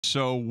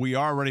So we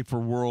are ready for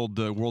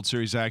World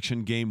Series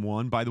action, Game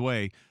 1. By the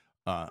way,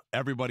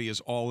 everybody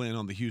is all in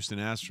on the Houston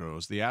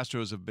Astros. The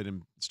Astros have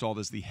been installed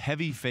as the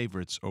heavy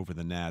favorites over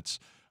the Nats.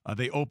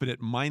 They open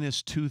at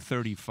minus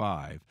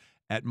 235.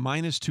 At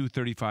minus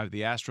 235,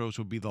 the Astros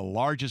will be the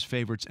largest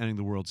favorites entering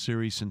the World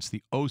Series since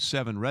the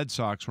 07 Red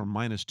Sox were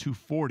minus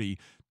 240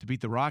 to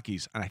beat the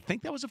Rockies. And I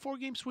think that was a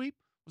 4-game sweep.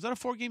 Was that a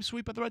 4-game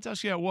sweep at the Red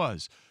Sox? Yeah, it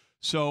was.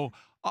 So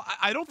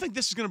I don't think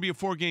this is going to be a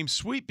 4-game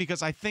sweep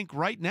because I think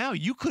right now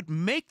you could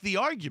make the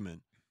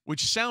argument,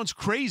 which sounds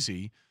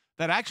crazy,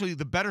 that actually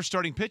the better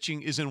starting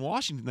pitching is in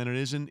Washington than it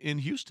is in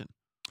Houston.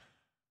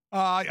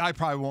 I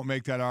probably won't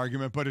make that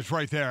argument, but it's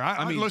right there.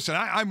 I mean, listen,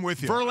 I'm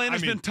with you.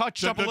 Verlander's been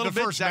touched up a little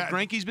bit. Zach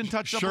Greinke's been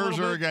touched up a little bit.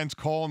 Scherzer against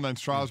Cole and then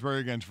Strasburg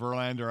against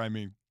Verlander. I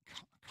mean,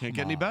 can't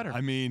get any better.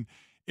 I mean,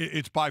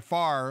 it's by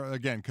far,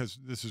 again, because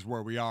this is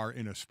where we are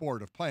in a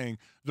sport of playing,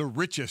 the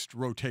richest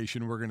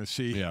rotation we're going to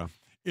see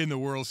in the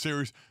World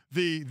Series.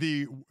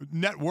 The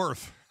net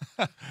worth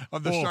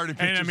of the starting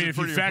pitchers. And I mean, if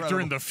you factor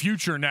in the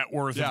future net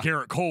worth of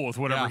Garrett Cole with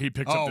whatever he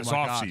picks up this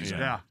offseason.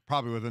 Yeah,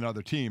 probably with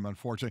another team,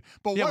 unfortunately.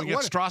 But we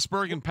got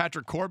Strasburg and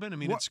Patrick Corbin. I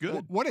mean, it's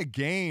good. What a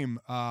game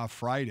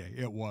Friday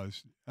it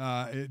was.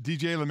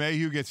 DJ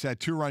LeMahieu gets that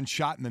 2-run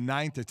shot in the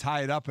 9th to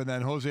tie it up, and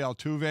then Jose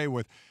Altuve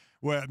with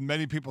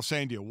many people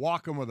saying, do you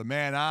walk him with a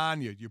man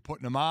on? You're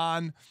putting him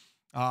on.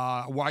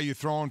 Why are you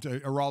throwing to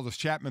Aroldis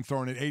Chapman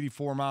throwing an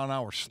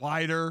 84-mile-an-hour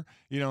slider,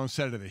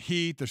 instead of the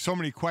heat? There's so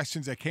many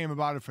questions that came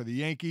about it for the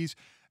Yankees.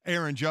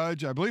 Aaron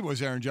Judge, I believe it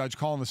was Aaron Judge,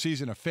 calling the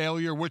season a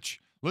failure, which,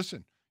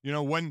 listen,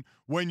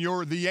 when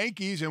you're the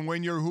Yankees and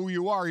when you're who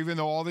you are, even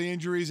though all the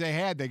injuries they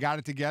had, they got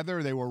it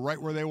together. They were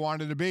right where they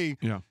wanted to be,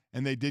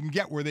 and they didn't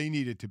get where they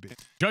needed to be.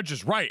 Judge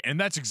is right, and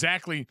that's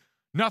exactly –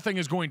 nothing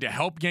is going to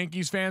help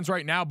Yankees fans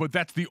right now, but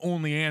that's the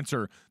only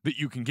answer that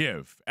you can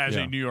give as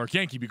a New York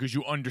Yankee because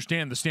you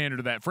understand the standard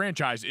of that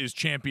franchise is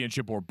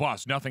championship or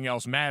bust. Nothing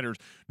else matters.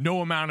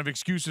 No amount of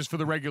excuses for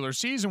the regular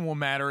season will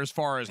matter as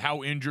far as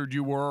how injured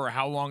you were or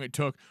how long it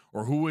took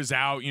or who was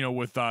out,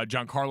 with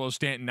Giancarlo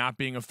Stanton not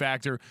being a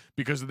factor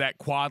because of that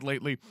quad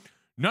lately.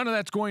 None of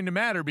that's going to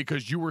matter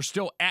because you were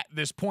still at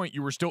this point.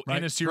 You were still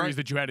in a series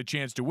that you had a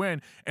chance to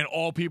win, and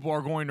all people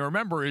are going to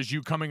remember is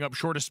you coming up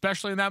short,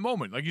 especially in that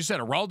moment. Like you said,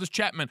 Aroldis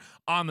Chapman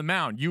on the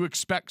mound. You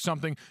expect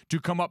something to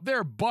come up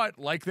there, but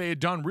like they had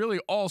done really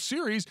all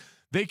series,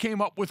 they came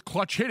up with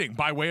clutch hitting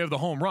by way of the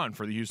home run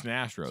for the Houston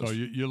Astros. So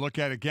you look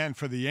at, again,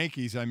 for the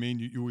Yankees, I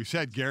mean, we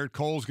said Garrett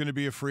Cole's going to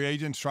be a free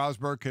agent.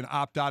 Strasburg can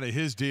opt out of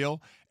his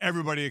deal.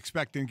 Everybody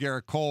expecting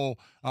Garrett Cole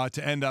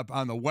to end up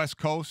on the West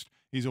Coast.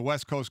 He's a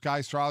West Coast guy.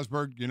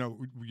 Strasburg,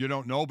 you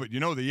don't know, but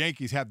the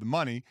Yankees have the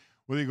money.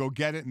 Will they go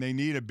get it? And they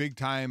need a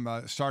big-time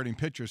starting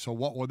pitcher. So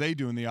what will they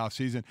do in the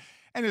offseason?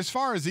 And as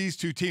far as these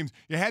two teams,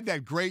 you had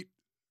that great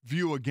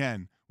view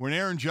again when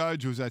Aaron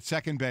Judge was at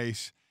second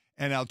base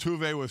and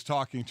Altuve was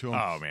talking to him.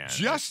 Oh, man.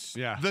 Just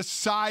the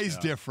size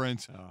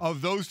difference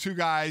of those two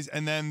guys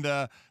and then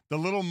the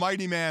little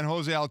mighty man,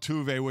 Jose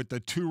Altuve, with the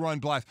 2-run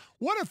blast.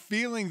 What a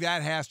feeling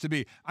that has to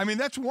be. I mean,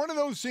 that's one of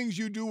those things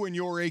you do when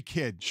you're a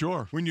kid.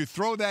 Sure. When you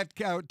throw that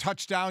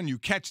touchdown, you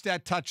catch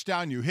that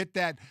touchdown, you hit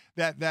that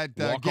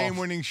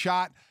game-winning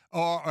shot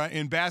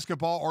in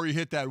basketball, or you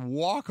hit that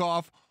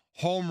walk-off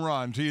home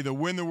run to either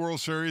win the World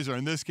Series or,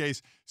 in this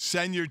case,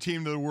 send your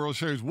team to the World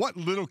Series. What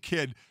little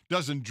kid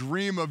doesn't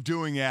dream of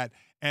doing that?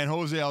 And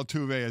Jose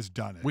Altuve has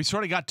done it. We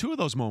sort of got 2 of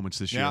those moments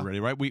this year already,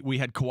 right? We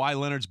had Kawhi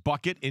Leonard's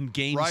bucket in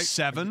Game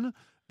 7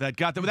 that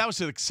got them. That was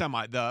to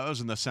the that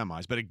was in the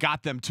semis, but it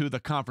got them to the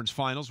conference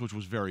finals, which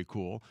was very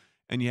cool.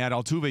 And you had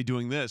Altuve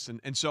doing this,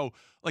 and so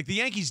like the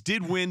Yankees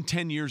did win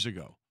 10 years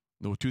ago,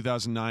 the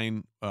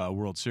 2009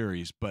 World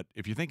Series. But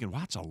if you're thinking, wow,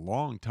 that's a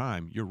long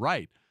time, you're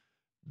right.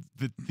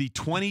 The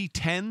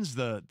 2010s,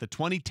 the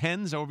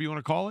 2010s, however you want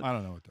to call it. I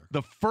don't know what they're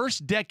the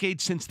first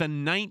decade since the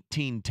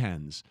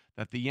 1910s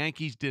that the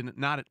Yankees did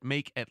not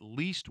make at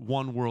least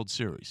one World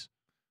Series.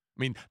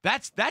 I mean,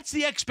 that's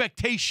the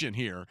expectation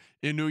here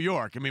in New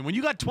York. I mean, when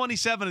you got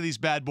 27 of these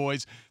bad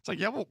boys, it's like,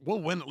 we'll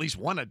win at least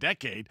one a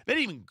decade. They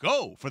didn't even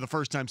go for the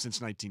first time since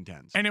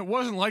 1910s. And it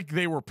wasn't like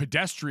they were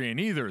pedestrian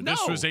either. No.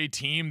 This was a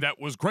team that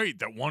was great,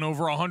 that won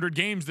over 100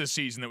 games this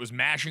season, that was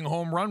mashing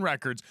home run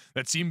records,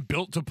 that seemed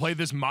built to play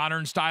this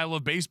modern style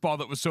of baseball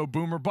that was so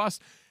boom or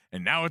bust.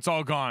 And now it's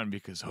all gone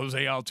because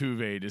Jose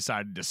Altuve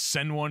decided to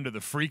send one to the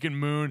freaking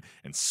moon,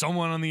 and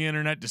someone on the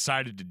internet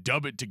decided to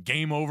dub it to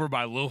Game Over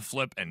by Lil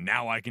Flip, and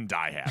now I can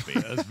die happy.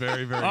 That's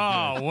very, very good.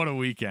 Oh, what a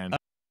weekend.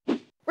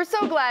 We're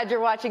so glad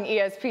you're watching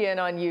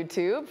ESPN on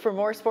YouTube. For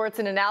more sports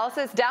and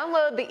analysis,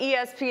 download the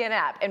ESPN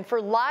app. And for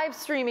live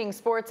streaming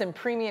sports and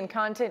premium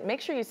content,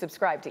 make sure you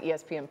subscribe to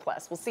ESPN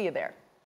Plus. We'll see you there.